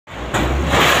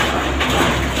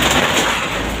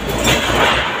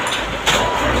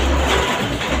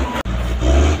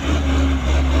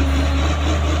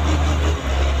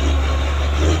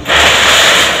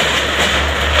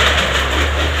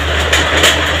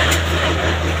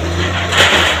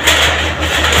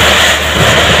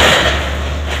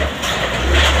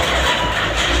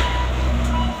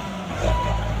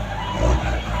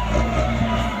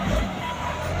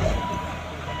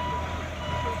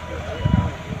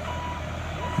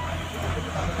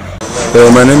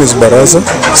My name is Baraza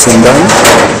Sindani.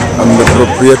 I'm the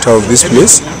proprietor of this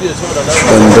place,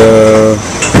 and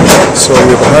so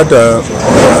we've had a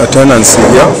tenancy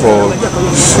here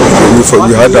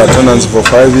we had a tenancy for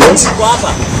 5 years.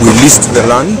 We leased the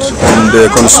land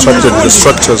and constructed the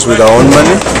structures with our own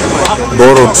money,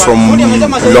 borrowed from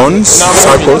loans,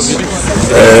 circles.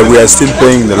 We are still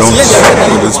paying the loans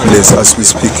for this place as we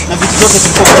speak.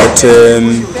 But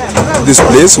this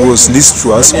place was leased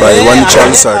to us by one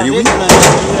Charles Ariwi.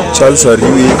 Charles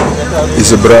Ariwi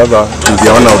is a brother to the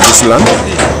owner of this land,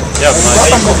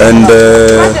 and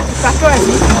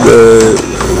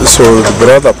so the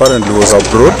brother apparently was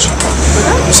abroad.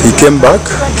 So he came back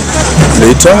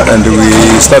later and we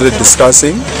started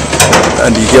discussing,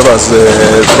 and he gave us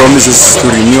promises to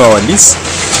renew our lease.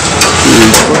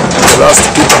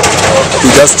 He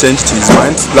just changed his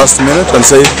mind last minute and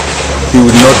said he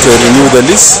would not renew the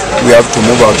lease. We have to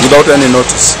move out without any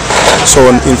notice. So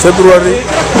in February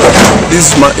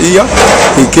this year,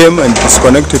 he came and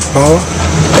disconnected power.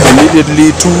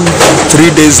 Immediately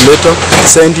 2-3 days later,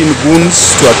 sent in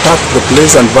goons to attack the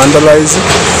place and vandalize it.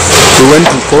 We went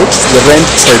to court, the rent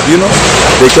tribunal.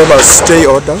 They gave us stay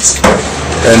orders,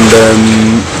 and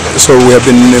so we have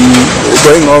been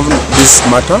going on this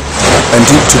matter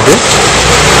until today.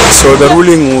 So the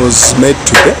ruling was made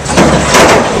today,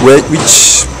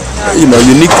 which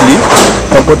uniquely,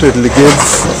 purportedly gave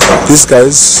these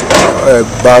guys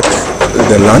back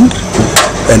the land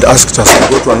and asked us to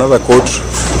go to another court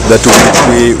that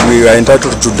we are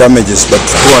entitled to damages, but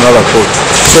through another court.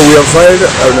 So we have filed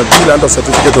an appeal under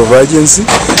certificate of urgency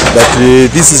that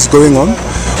this is going on.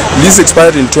 Lease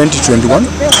expired in 2021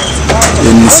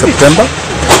 in September.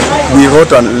 We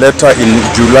wrote a letter in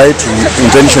July to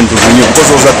intention to renew because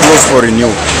it was a clause for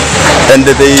renewal, and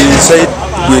they said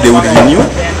they would renew.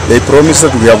 They promised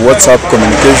that we have WhatsApp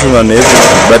communication and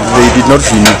everything, but they did not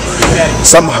renew.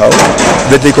 Somehow,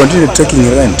 that they continued taking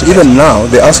rent. Even now,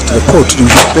 they asked the court to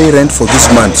pay rent for this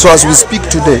month. So as we speak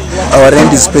today, our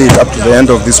rent is paid up to the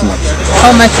end of this month.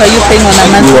 How much are you paying on a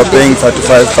month? We were paying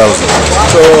 35,000.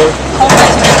 So how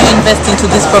much did you invest into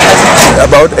this property?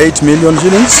 About 8 million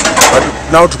shillings. But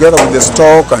now together with the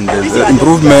stock and the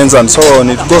improvements and so on,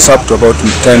 it goes up to about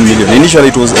 10 million.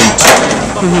 Initially it was 8.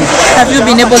 Have you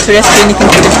been able to rescue anything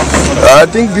today? I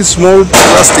think these small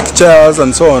plastic chairs and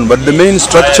so on, but the main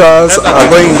structures are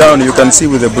going down. You can see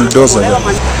with the bulldozer here.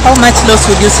 How much loss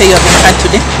would you say you have incurred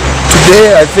today? Today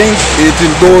I think it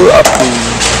will go up to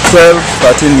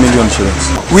 12-13 million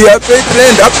shillings. We have paid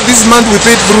rent. Up to this month we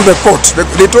paid through the court.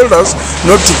 They told us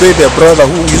not to pay their brother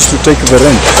who used to take the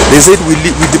rent. They said we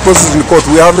deposit in court.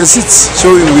 We have receipts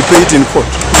showing we paid in court.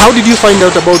 How did you find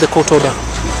out about the court order?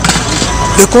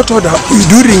 The court order,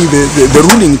 during the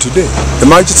ruling today, the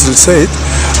magistrate said,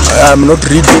 I'm not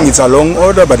reading, it's a long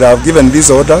order, but I have given these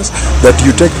orders that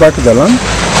you take back the land.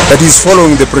 That is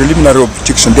following the preliminary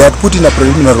objection. They had put in a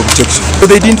preliminary objection. So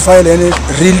they didn't file any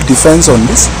real defense on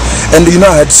this. And we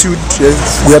had sued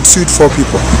 4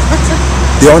 people.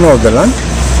 The owner of the land,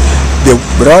 the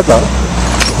brother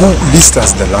who leased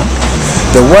us the land,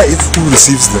 the wife who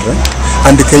receives the rent,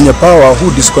 and the Kenya Power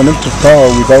who disconnected power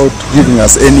without giving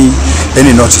us any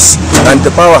notice. And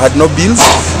the power had no bills.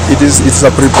 It's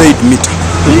a prepaid meter.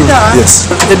 Yes.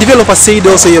 The developer said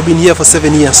also you have been here for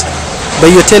 7 years, but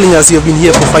you're telling us you have been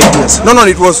here for 5 years. No,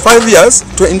 it was 5 years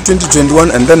in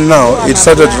 2021, and then now it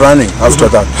started running after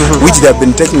that, which they have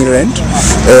been taking rent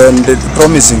and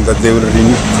promising that they will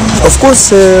renew. Of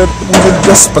course, we will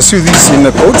just pursue this in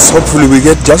the courts. Hopefully we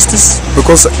get justice,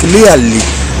 because clearly,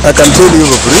 I can tell you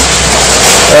for free,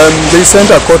 they sent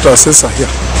a court assessor here,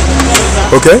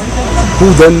 okay,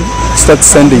 who then starts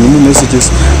sending me messages,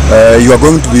 you are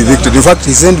going to be evicted. In fact,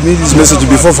 he sent me this message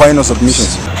before final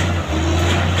submissions.